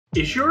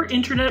Is your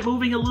internet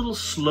moving a little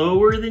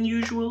slower than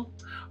usual?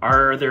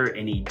 Are there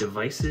any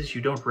devices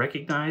you don't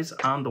recognize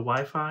on the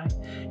Wi-Fi?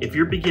 If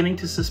you're beginning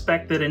to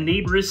suspect that a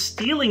neighbor is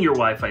stealing your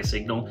Wi-Fi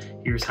signal,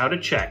 here's how to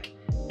check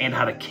and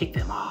how to kick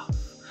them off.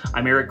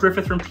 I'm Eric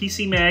Griffith from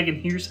PC Mag,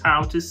 and here's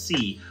how to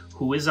see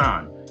who is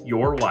on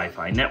your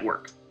Wi-Fi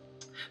network.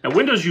 Now,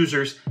 Windows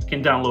users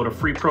can download a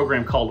free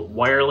program called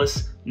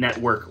Wireless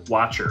Network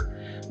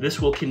Watcher.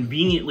 This will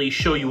conveniently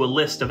show you a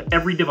list of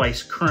every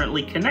device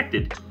currently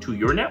connected to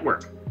your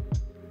network.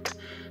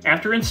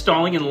 After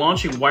installing and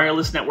launching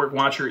Wireless Network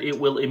Watcher, it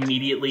will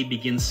immediately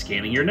begin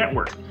scanning your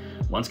network.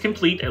 Once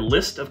complete, a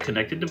list of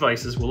connected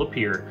devices will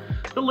appear.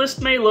 The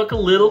list may look a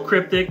little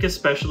cryptic,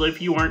 especially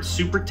if you aren't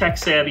super tech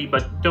savvy,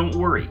 but don't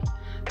worry.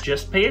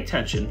 Just pay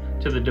attention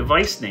to the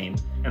device name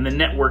and the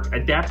network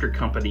adapter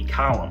company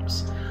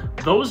columns.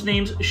 Those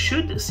names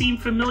should seem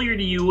familiar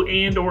to you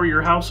and/or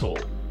your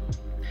household.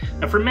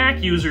 Now, for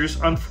Mac users,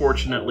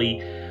 unfortunately,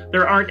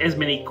 there aren't as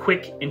many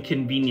quick and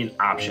convenient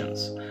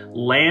options.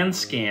 LAN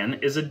Scan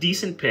is a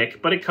decent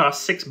pick, but it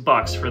costs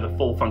 $6 for the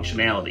full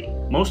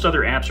functionality. Most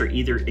other apps are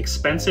either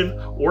expensive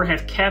or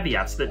have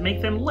caveats that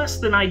make them less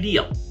than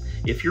ideal.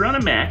 If you're on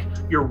a Mac,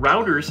 your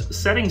router's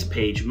settings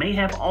page may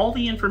have all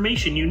the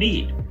information you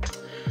need.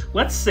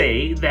 Let's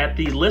say that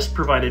the list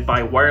provided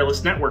by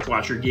Wireless Network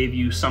Watcher gave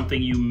you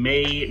something you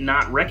may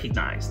not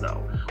recognize,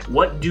 though.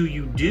 What do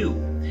you do?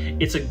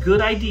 It's a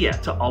good idea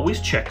to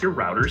always check your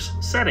router's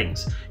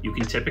settings. You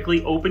can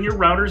typically open your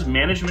router's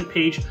management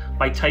page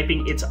by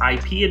typing its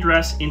IP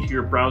address into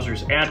your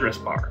browser's address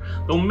bar,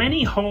 though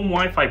many home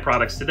Wi-Fi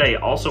products today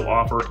also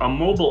offer a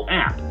mobile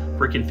app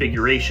for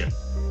configuration.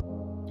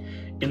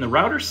 In the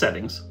router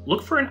settings,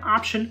 look for an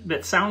option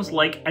that sounds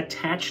like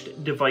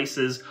Attached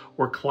Devices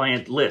or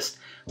Client List.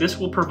 This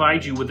will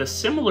provide you with a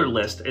similar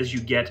list as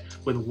you get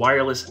with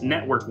Wireless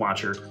Network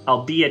Watcher,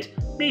 albeit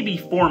maybe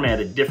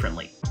formatted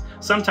differently.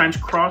 Sometimes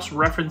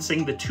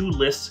cross-referencing the two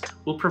lists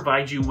will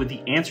provide you with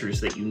the answers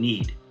that you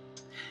need.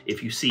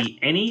 If you see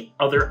any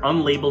other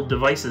unlabeled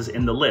devices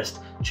in the list,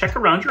 check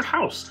around your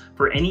house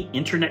for any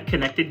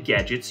internet-connected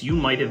gadgets you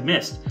might have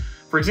missed.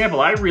 For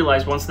example, I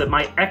realized once that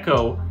my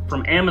Echo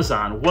from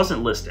Amazon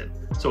wasn't listed.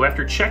 So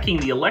after checking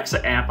the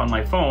Alexa app on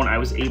my phone, I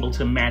was able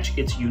to match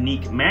its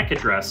unique MAC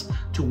address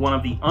to one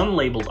of the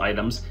unlabeled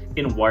items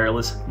in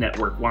Wireless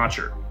Network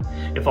Watcher.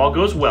 If all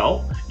goes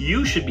well,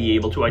 you should be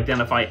able to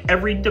identify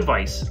every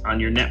device on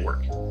your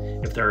network.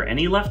 If there are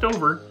any left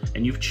over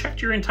and you've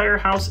checked your entire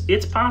house,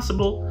 it's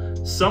possible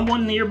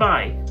someone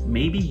nearby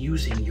may be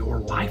using your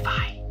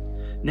Wi-Fi.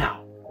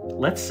 Now,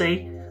 let's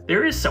say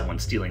there is someone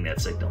stealing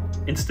that signal.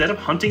 Instead of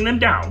hunting them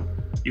down,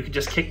 you can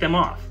just kick them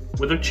off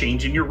with a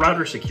change in your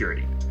router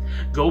security.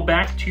 Go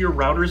back to your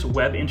router's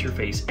web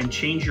interface and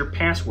change your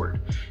password.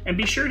 And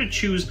be sure to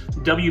choose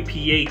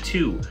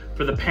WPA2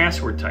 for the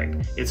password type.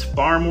 It's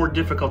far more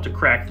difficult to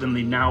crack than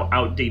the now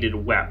outdated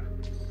WEP.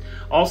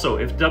 Also,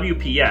 if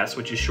WPS,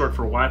 which is short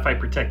for Wi-Fi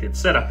Protected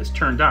Setup, is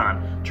turned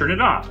on, turn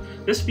it off.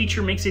 This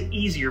feature makes it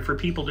easier for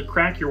people to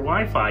crack your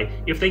Wi-Fi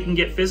if they can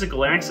get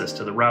physical access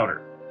to the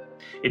router.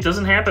 It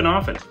doesn't happen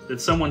often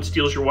that someone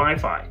steals your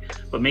Wi-Fi,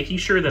 but making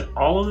sure that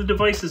all of the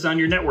devices on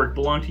your network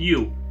belong to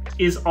you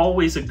is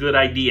always a good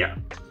idea.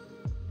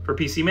 For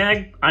PC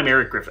Mag, I'm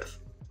Eric Griffith.